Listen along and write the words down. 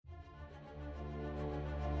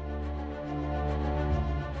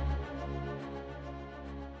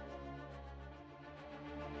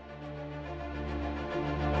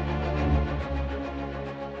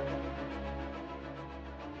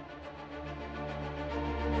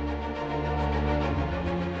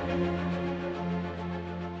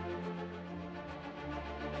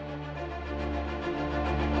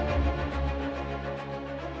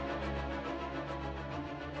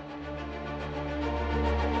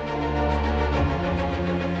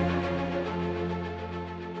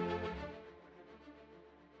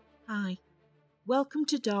Welcome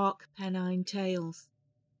to Dark Pennine Tales.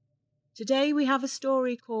 Today we have a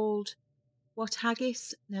story called What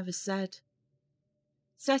Haggis Never Said,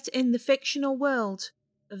 set in the fictional world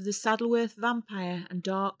of the Saddleworth Vampire and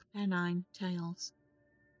Dark Pennine Tales,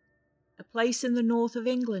 a place in the north of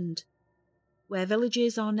England where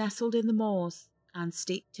villages are nestled in the moors and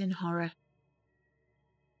steeped in horror.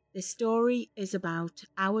 This story is about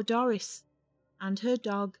our Doris and her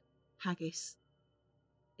dog Haggis.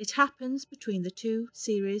 It happens between the two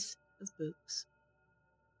series of books.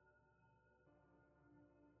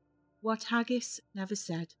 What Haggis Never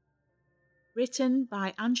Said, written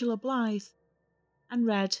by Angela Blythe and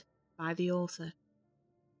read by the author.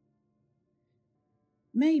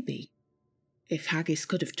 Maybe, if Haggis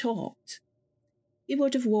could have talked, he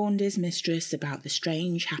would have warned his mistress about the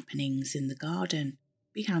strange happenings in the garden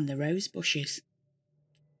behind the rose bushes.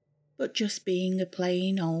 But just being a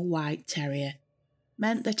plain old white terrier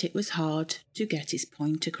meant that it was hard to get his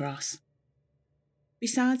point across.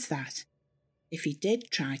 Besides that, if he did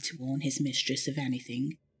try to warn his mistress of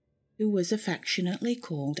anything, who was affectionately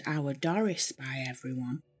called our Doris by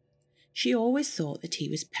everyone, she always thought that he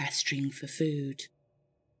was pestering for food.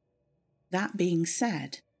 That being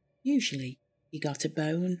said, usually he got a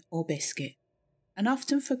bone or biscuit, and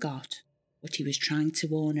often forgot what he was trying to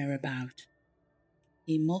warn her about.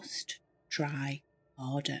 He must try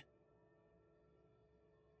harder.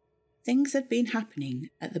 Things had been happening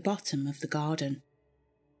at the bottom of the garden.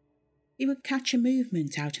 He would catch a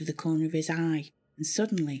movement out of the corner of his eye, and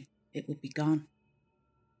suddenly it would be gone.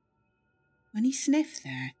 When he sniffed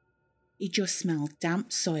there, he just smelled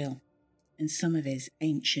damp soil and some of his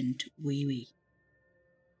ancient wee-wee.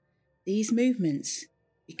 These movements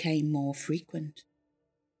became more frequent.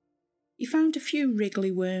 He found a few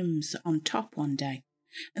wriggly worms on top one day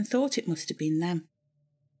and thought it must have been them.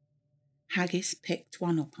 Haggis picked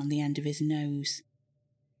one up on the end of his nose.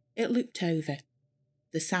 It looped over,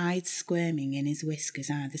 the sides squirming in his whiskers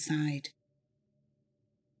either side.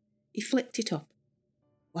 He flicked it up,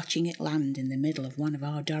 watching it land in the middle of one of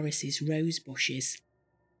our Doris's rose bushes.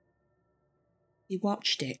 He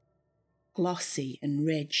watched it, glossy and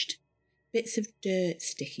ridged, bits of dirt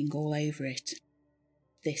sticking all over it.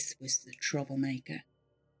 This was the troublemaker.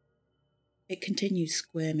 It continued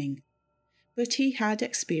squirming, but he had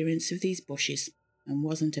experience of these bushes and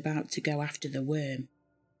wasn't about to go after the worm.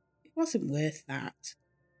 It wasn't worth that.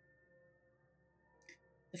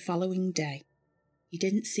 The following day, he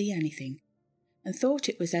didn't see anything and thought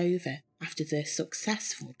it was over after the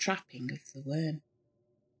successful trapping of the worm.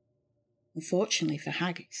 Unfortunately for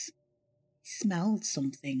Haggis, he smelled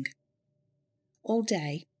something. All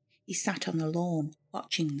day, he sat on the lawn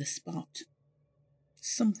watching the spot.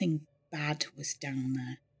 Something bad was down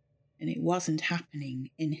there, and it wasn't happening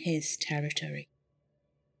in his territory.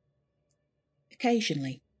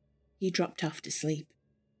 Occasionally, he dropped off to sleep.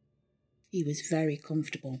 He was very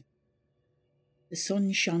comfortable. The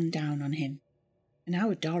sun shone down on him, and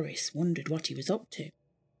our Doris wondered what he was up to.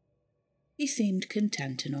 He seemed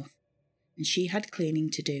content enough, and she had cleaning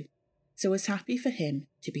to do, so was happy for him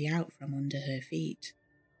to be out from under her feet.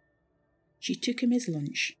 She took him his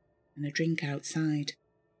lunch and a drink outside.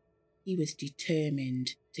 He was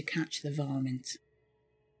determined to catch the varmint.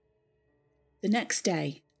 The next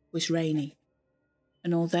day was rainy,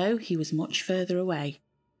 and although he was much further away,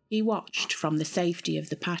 he watched from the safety of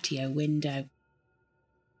the patio window.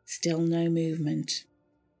 Still no movement.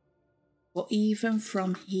 But even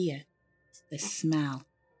from here, the smell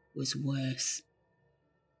was worse.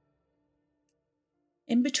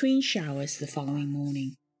 In between showers the following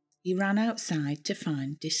morning, he ran outside to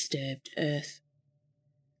find disturbed earth.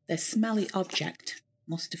 The smelly object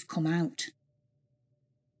must have come out.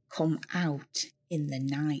 Come out in the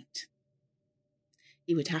night.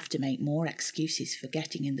 He would have to make more excuses for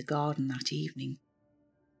getting in the garden that evening.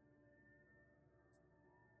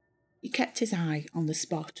 He kept his eye on the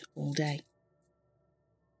spot all day.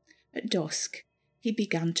 At dusk, he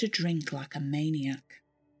began to drink like a maniac.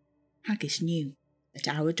 Haggis knew that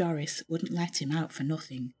our Doris wouldn't let him out for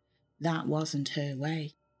nothing. That wasn't her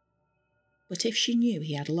way. But if she knew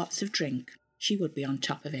he had lots of drink, she would be on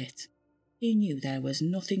top of it. He knew there was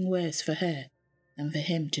nothing worse for her than for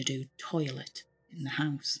him to do toilet in the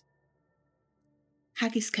house.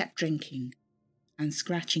 Haggis kept drinking and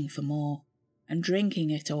scratching for more and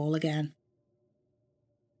drinking it all again.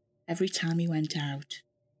 Every time he went out,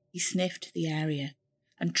 he sniffed the area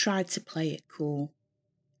and tried to play it cool.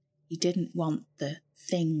 He didn't want the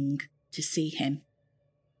thing to see him.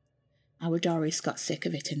 Our Doris got sick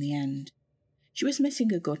of it in the end. She was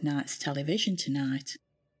missing a good night's television tonight.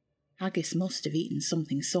 Haggis must have eaten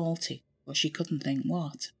something salty, but she couldn't think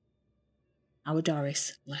what. our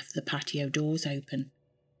Doris left the patio doors open,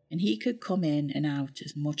 and he could come in and out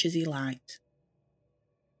as much as he liked.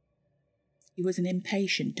 He was an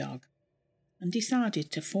impatient dog, and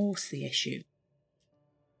decided to force the issue.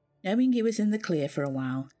 Knowing he was in the clear for a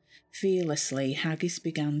while, fearlessly Haggis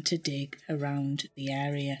began to dig around the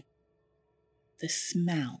area. The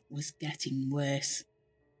smell was getting worse.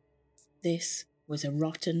 This was a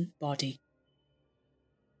rotten body.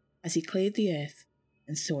 As he cleared the earth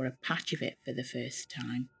and saw a patch of it for the first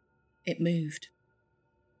time, it moved.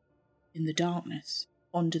 In the darkness,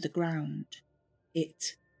 under the ground,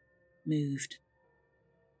 it moved.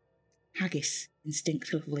 Haggis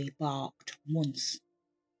instinctively barked once.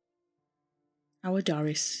 Our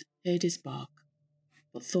Doris heard his bark,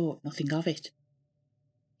 but thought nothing of it.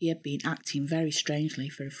 He had been acting very strangely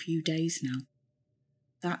for a few days now.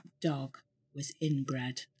 That dog was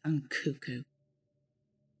inbred and cuckoo.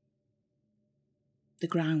 The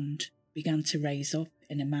ground began to raise up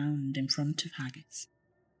in a mound in front of Haggis.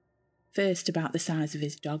 First about the size of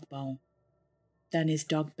his dog bowl, then his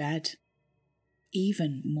dog bed,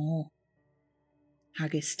 even more.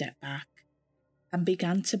 Haggis stepped back and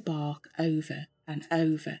began to bark over and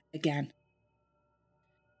over again.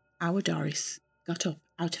 Our Doris got up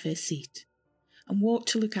out of her seat and walked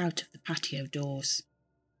to look out of the patio doors.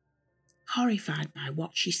 Horrified by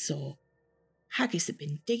what she saw, Haggis had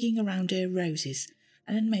been digging around her roses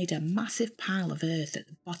and had made a massive pile of earth at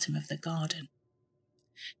the bottom of the garden.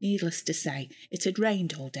 Needless to say, it had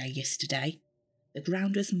rained all day yesterday. The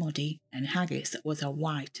ground was muddy, and Haggis was a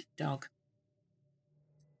white dog.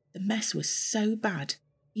 The mess was so bad,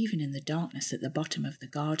 even in the darkness at the bottom of the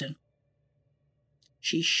garden.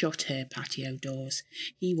 She shut her patio doors.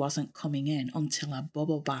 He wasn't coming in until a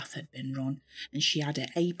bubble bath had been run, and she had her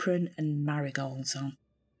apron and marigolds on.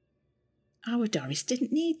 Our Doris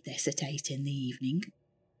didn't need this at 8 in the evening.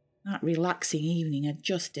 That relaxing evening had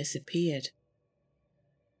just disappeared.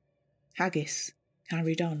 Haggis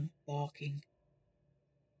carried on barking.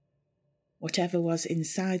 Whatever was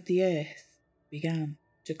inside the earth began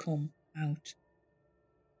to come out.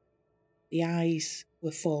 The eyes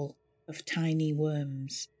were full of tiny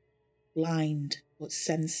worms, blind but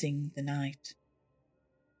sensing the night.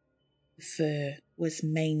 The fur was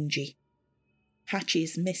mangy,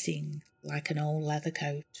 patches missing like an old leather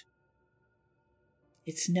coat.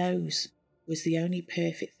 Its nose was the only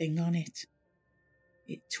perfect thing on it.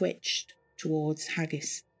 It twitched towards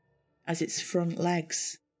Haggis as its front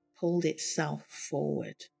legs pulled itself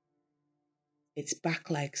forward. Its back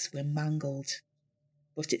legs were mangled,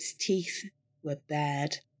 but its teeth were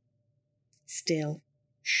bared, still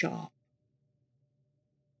sharp.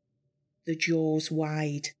 The jaws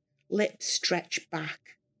wide, lips stretched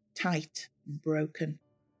back, tight and broken,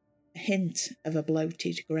 a hint of a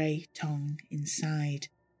bloated grey tongue inside,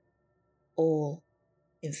 all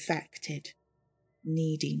infected,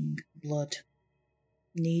 needing blood,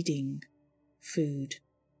 needing food.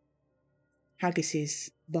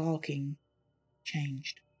 Haggis's barking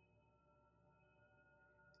changed.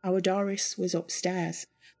 Our Doris was upstairs.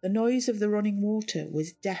 The noise of the running water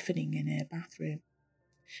was deafening in her bathroom.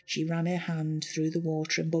 She ran her hand through the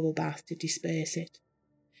water and bubble bath to disperse it.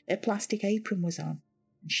 Her plastic apron was on,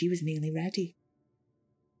 and she was nearly ready.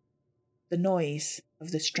 The noise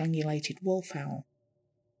of the strangulated wolf howl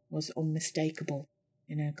was unmistakable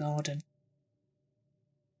in her garden.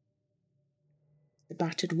 The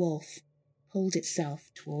battered wolf pulled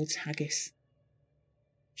itself towards Haggis.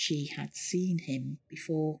 She had seen him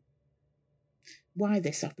before. Why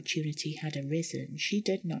this opportunity had arisen, she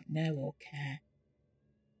did not know or care.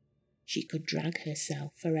 She could drag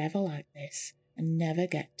herself forever like this and never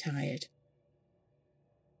get tired.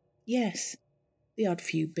 Yes, the odd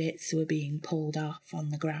few bits were being pulled off on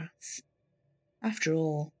the grass. After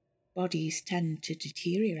all, bodies tend to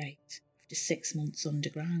deteriorate after 6 months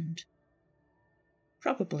underground.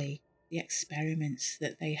 Probably the experiments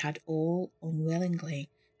that they had all unwillingly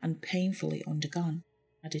and painfully undergone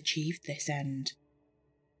had achieved this end.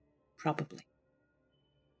 Probably.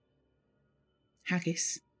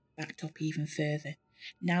 Haggis backed up even further.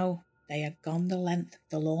 Now they had gone the length of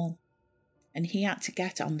the lawn, and he had to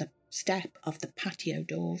get on the step of the patio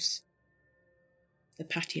doors. The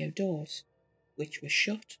patio doors, which were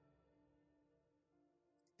shut.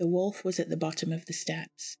 The wolf was at the bottom of the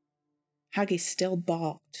steps. Haggis still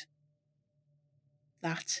barked.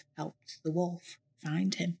 That helped the wolf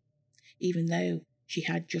find him, even though she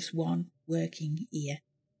had just one working ear.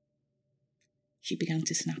 She began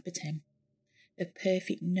to snap at him. Her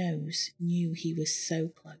perfect nose knew he was so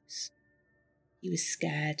close. He was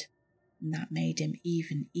scared, and that made him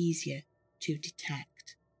even easier to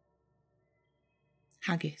detect.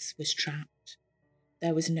 Haggis was trapped.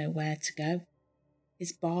 There was nowhere to go.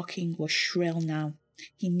 His barking was shrill now.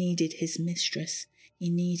 He needed his mistress. He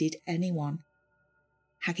needed anyone.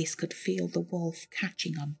 Haggis could feel the wolf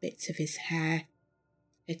catching on bits of his hair.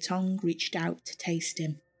 Her tongue reached out to taste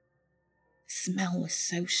him. The smell was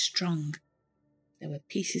so strong. There were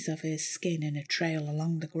pieces of her skin in a trail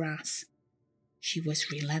along the grass. She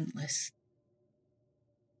was relentless.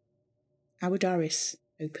 Awadoris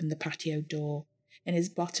opened the patio door, and his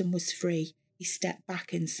bottom was free. He stepped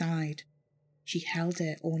back inside. She held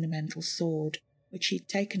her ornamental sword, which she had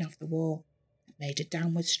taken off the wall, and made a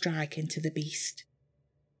downward strike into the beast.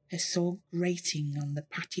 Her sword grating on the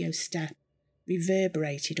patio step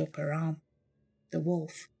reverberated up her arm. The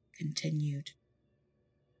wolf continued.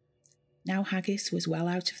 Now Haggis was well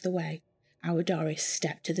out of the way. Awadoris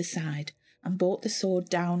stepped to the side and brought the sword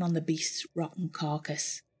down on the beast's rotten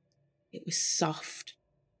carcass. It was soft,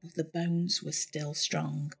 but the bones were still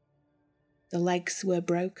strong. The legs were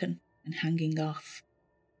broken and hanging off,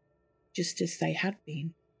 just as they had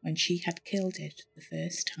been when she had killed it the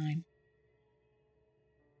first time.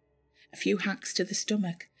 A few hacks to the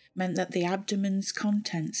stomach meant that the abdomen's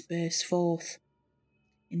contents burst forth.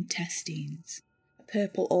 Intestines, a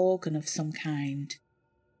purple organ of some kind,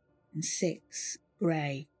 and 6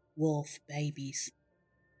 grey wolf babies,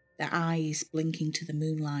 their eyes blinking to the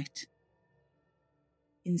moonlight.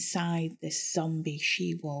 Inside this zombie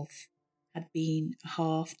she-wolf had been a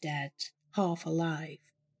half-dead, half-alive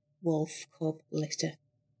wolf cub litter.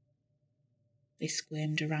 They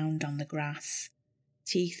squirmed around on the grass,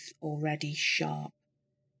 teeth already sharp,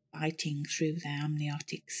 biting through their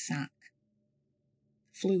amniotic sac.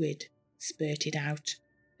 Fluid spurted out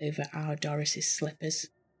over Awadoris's slippers,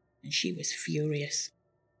 and she was furious.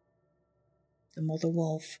 The mother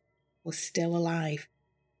wolf was still alive,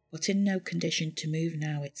 but in no condition to move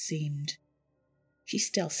now, it seemed. She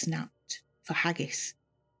still snapped for Haggis,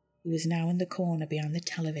 who was now in the corner behind the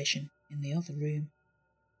television in the other room.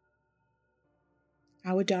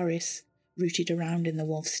 Awadoris rooted around in the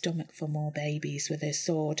wolf's stomach for more babies with her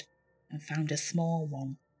sword and found a small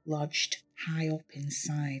one lodged high up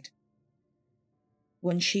inside.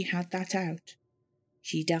 Once she had that out,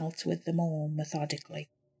 she dealt with them all methodically,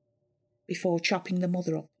 before chopping the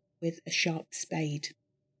mother up with a sharp spade.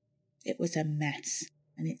 It was a mess,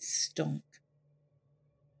 and it stunk.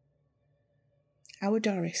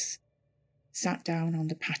 Awadoris sat down on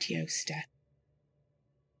the patio step.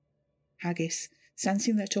 Haggis,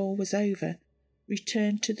 sensing that all was over,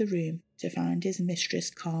 returned to the room to find his mistress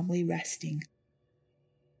calmly resting.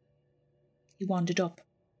 He wandered up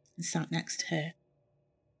and sat next to her.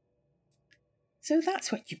 "So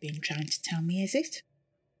that's what you've been trying to tell me, is it?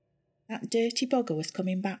 That dirty bugger was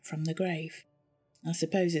coming back from the grave? I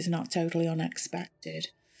suppose it's not totally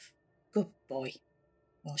unexpected. Good boy.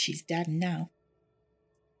 Well, she's dead now,"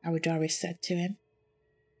 Awadoris said to him.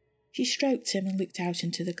 She stroked him and looked out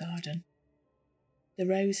into the garden. The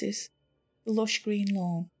roses, the lush green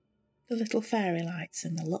lawn, the little fairy lights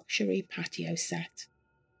and the luxury patio set,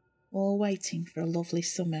 all waiting for a lovely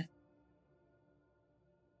summer.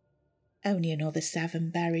 "Only another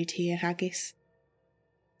 7 buried here, Haggis.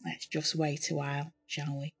 Let's just wait a while,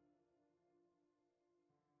 shall we?"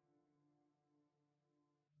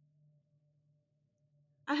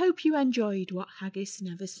 I hope you enjoyed What Haggis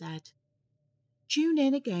Never Said. Tune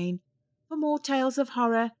in again for more tales of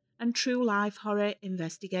horror and true life horror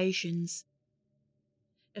investigations.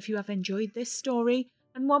 If you have enjoyed this story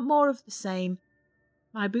and want more of the same,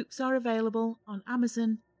 my books are available on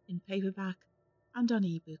Amazon in paperback and on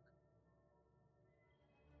ebook.